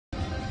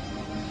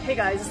Hey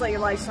guys, it's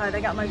LetYrLiteShine.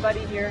 I got my buddy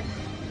here.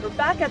 We're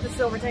back at the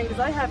Silver Tank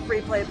because I have free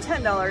play of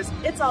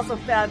 $10. It's also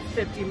Fab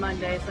 50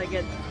 Monday, so I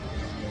get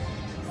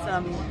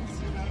some.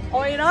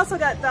 Oh, and I also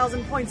got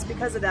 1,000 points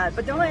because of that.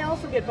 But don't I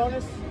also get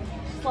bonus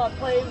slot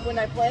play when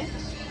I play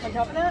on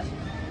top of that?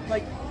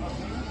 Like,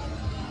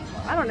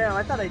 I don't know.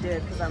 I thought I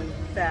did because I'm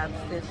Fab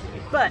 50.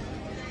 But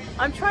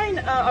I'm trying,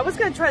 I was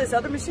going to try this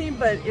other machine,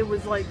 but it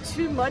was like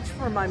too much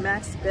for my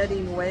max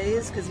betting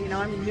ways because, you know,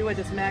 I'm new at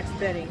this max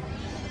betting.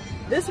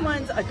 This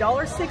one's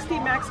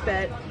 $1.60 max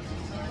bet,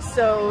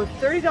 so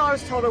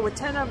 $30 total with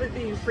 10 of it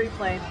being free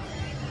play.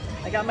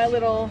 I got my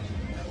little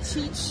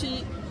cheat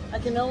sheet. I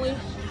can only,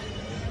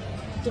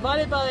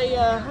 divided by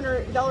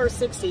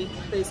 $100.60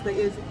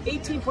 basically is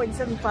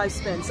 18.75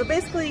 spins. So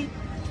basically,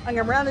 I'm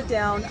gonna round it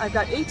down. I've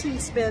got 18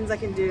 spins I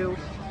can do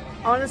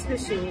on this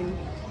machine,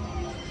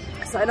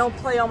 so I don't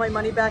play all my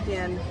money back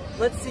in.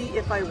 Let's see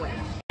if I win.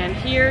 And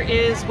here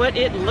is what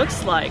it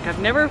looks like. I've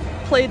never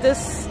played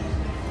this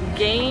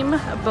game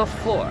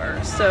before,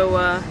 so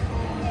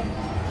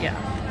yeah.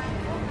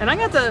 And I'm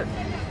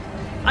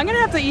gonna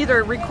have to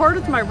either record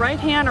with my right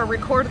hand or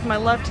record with my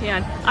left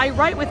hand. I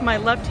write with my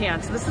left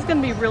hand, so this is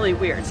gonna be really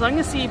weird. So I'm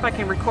gonna see if I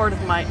can record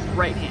with my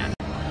right hand.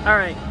 All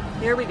right,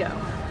 here we go.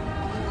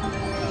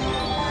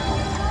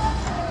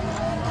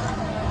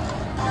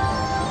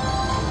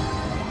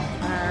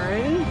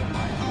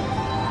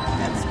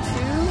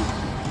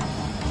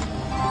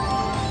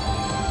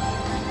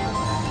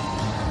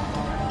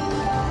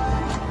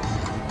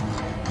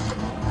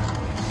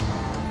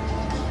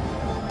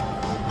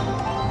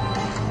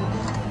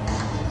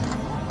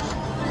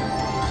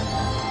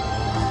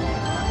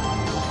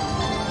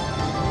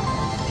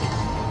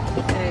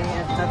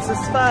 That's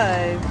this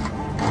 5.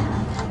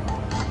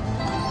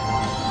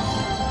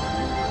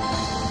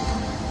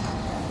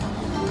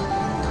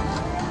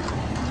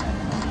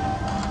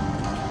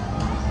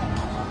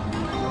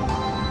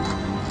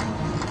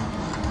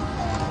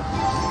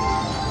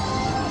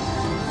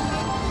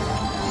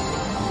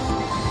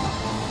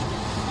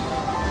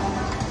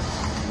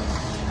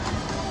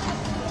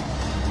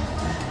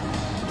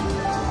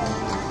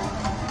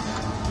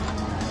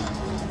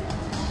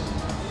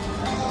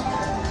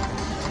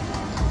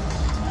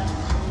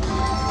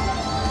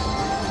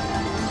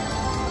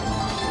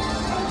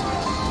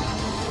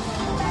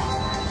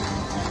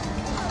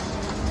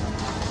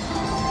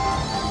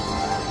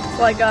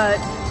 So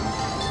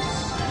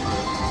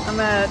I'm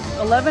at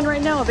 11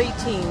 right now of 18.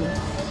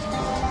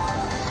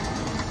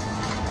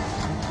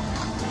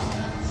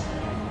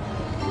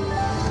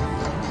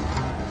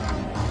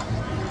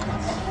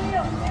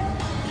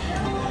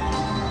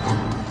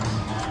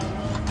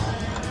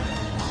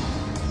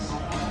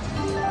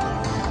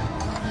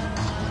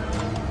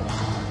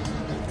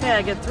 Okay,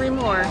 I get 3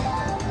 more.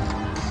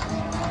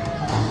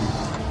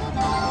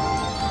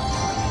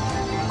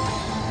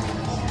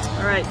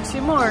 All right,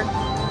 2 more.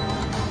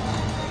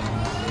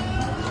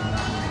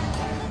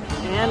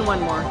 And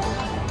 1 more.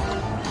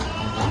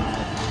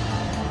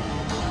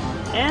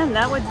 And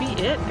that would be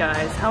it,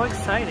 guys. How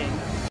exciting.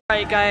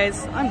 Alright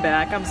guys, I'm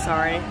back. I'm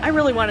sorry. I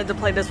really wanted to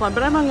play this one,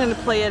 but I'm not going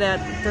to play it at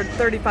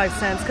 35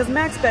 cents because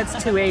max bet's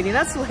 $2.80.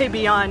 That's way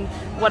beyond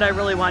what I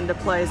really wanted to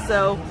play.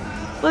 So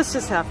let's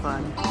just have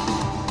fun.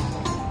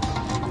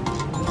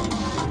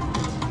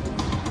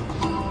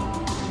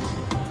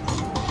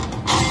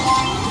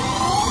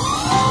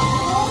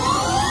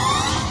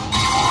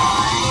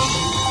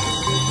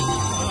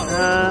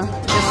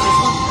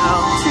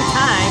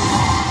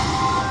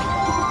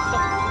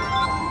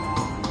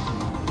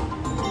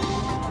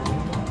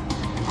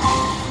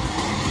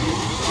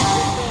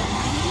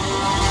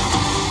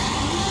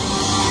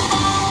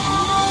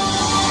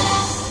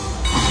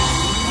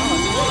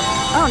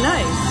 Oh,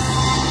 nice.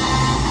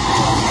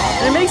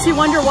 And it makes you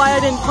wonder why I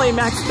didn't play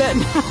max bet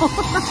now.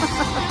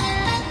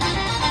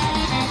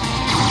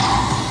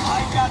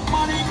 I got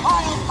money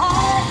piled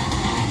high.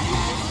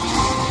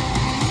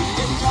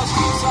 It just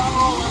keeps on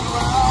rolling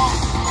around.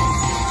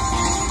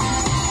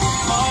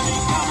 Money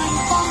coming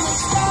from the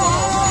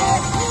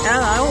sky.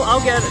 Yeah,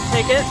 I'll get it.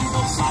 Take it.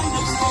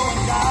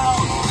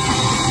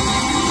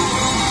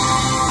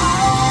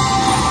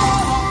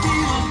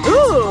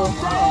 Ooh.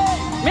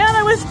 Man,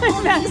 I wish I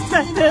maxed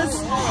at this.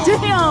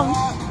 Damn.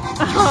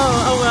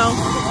 Oh well.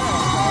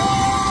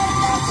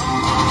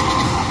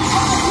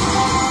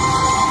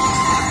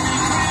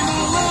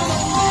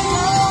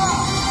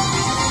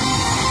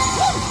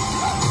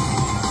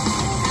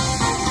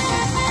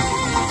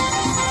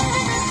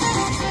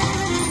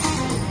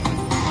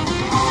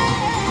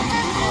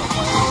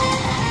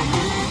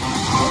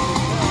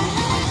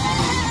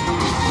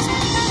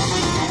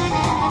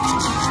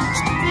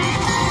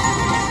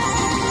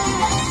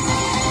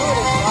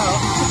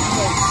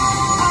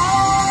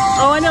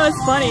 Oh, I know,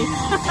 it's funny.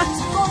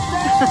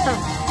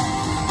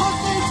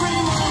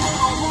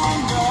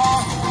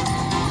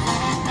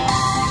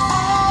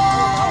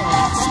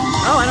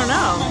 Oh, I don't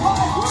know.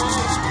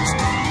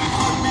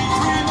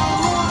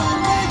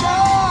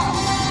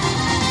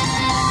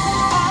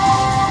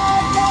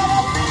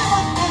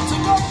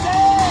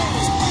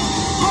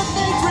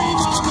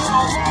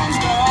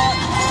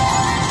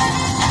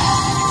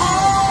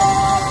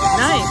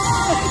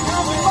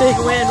 Big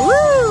win,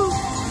 woo!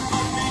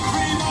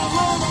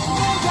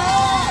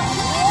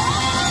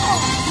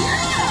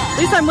 At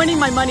least I'm winning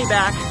my money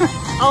back.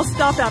 I'll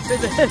stop after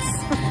this.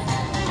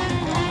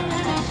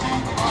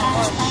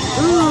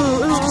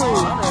 Ooh, ooh,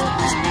 ooh.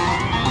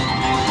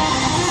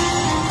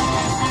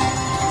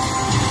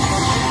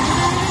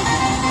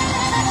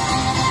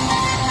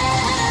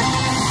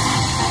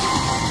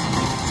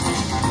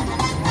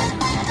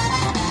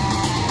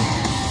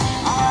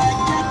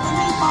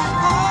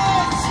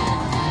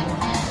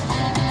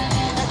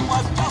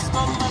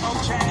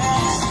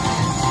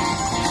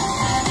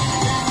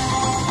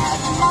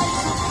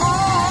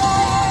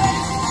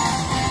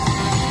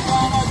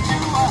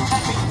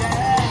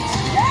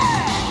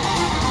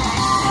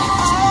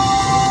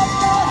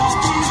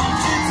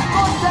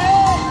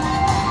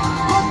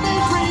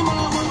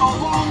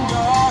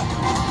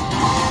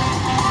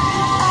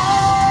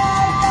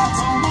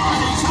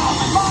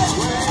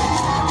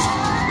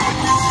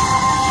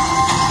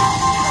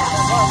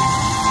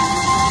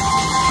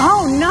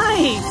 Oh,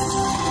 nice!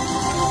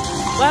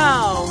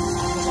 Wow.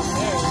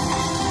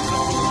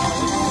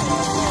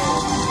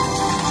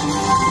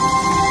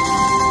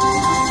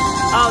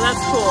 Oh,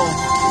 that's cool.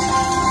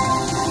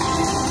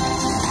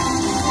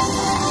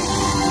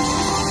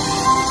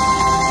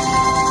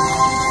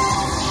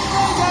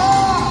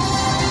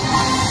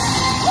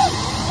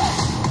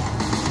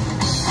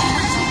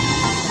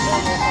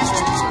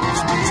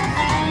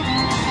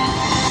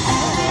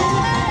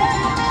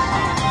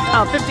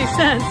 Oh, 50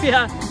 cents,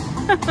 yeah.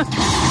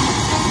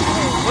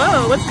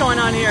 Whoa, what's going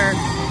on here?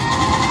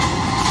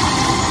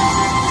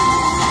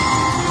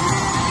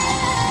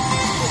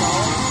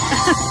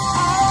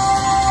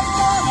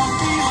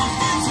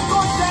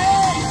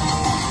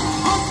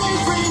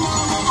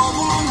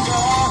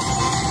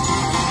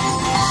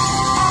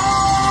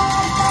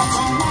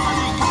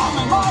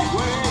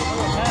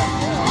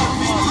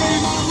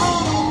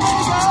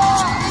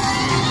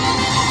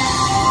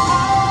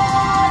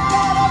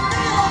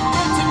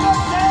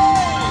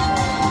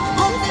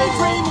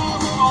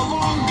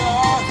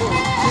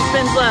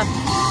 Spins left.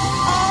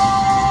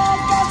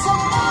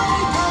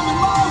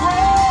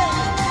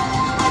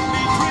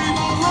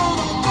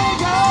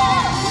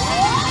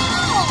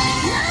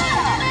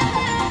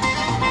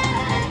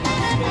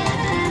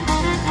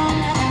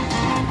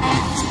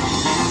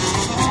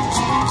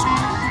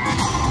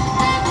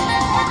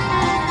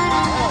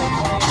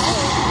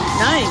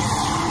 Nice.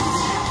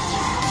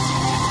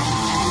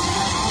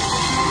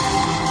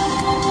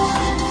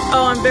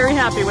 Oh, I'm very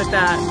happy with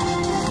that.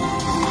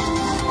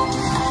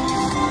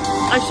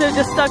 I should have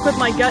just stuck with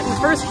my gut in the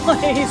first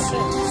place.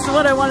 It's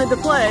what I wanted to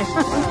play.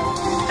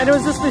 And it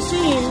was this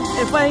machine.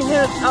 If I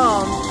hit,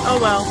 oh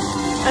well.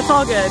 That's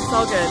all good. It's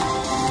all good.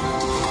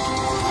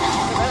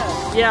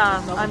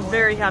 Yeah, I'm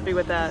very happy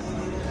with that.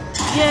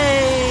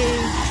 Yay!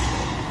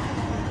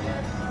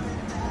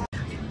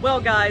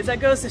 Well guys, that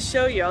goes to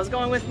show you. I was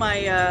going with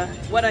my,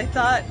 what I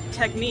thought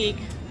technique,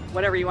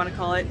 whatever you want to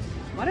call it.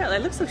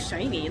 It looks so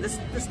shiny. This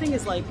thing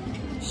is like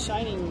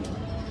shining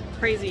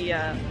crazy,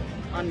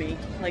 on me.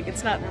 Like,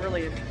 it's not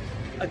really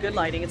a good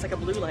lighting, it's like a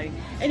blue light.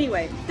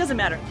 Anyway, doesn't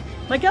matter.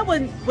 My gut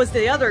one was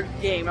the other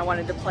game I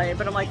wanted to play,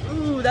 but I'm like,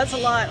 ooh, that's a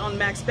lot on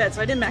max bet,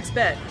 so I didn't max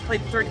bet. I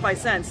played 35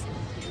 cents.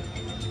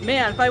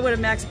 Man, if I would have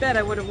max bet,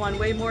 I would have won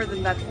way more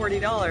than that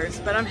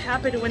 $40, but I'm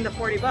happy to win the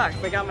 40 bucks.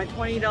 I got my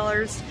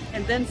 $20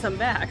 and then some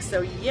back,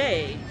 so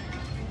yay.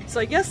 So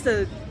I guess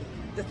the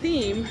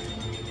theme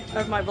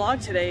of my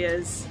vlog today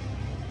is,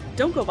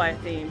 don't go by a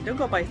theme, don't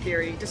go by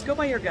theory, just go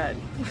by your gut.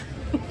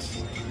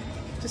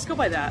 Just go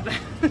by that.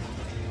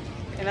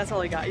 And that's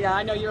all I got. Yeah,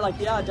 I know you're like,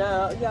 yeah,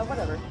 duh, yeah,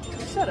 whatever.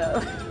 Shut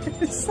up.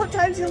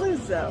 Sometimes you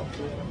lose though.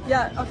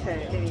 Yeah,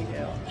 okay,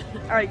 anywho.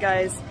 Alright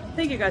guys,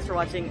 thank you guys for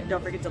watching.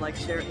 Don't forget to like,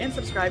 share, and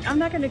subscribe. I'm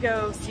not gonna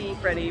go see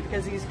Freddy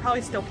because he's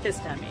probably still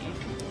pissed at me.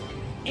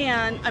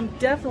 And I'm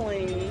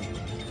definitely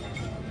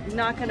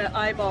not gonna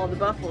eyeball the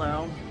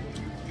buffalo.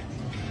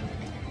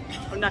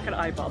 I'm not gonna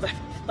eyeball the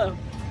buffalo.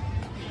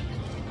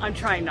 I'm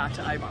trying not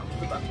to eyeball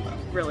the buffalo.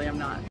 Really, I'm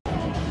not.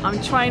 I'm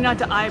trying not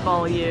to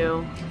eyeball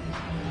you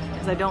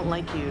because I don't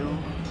like you.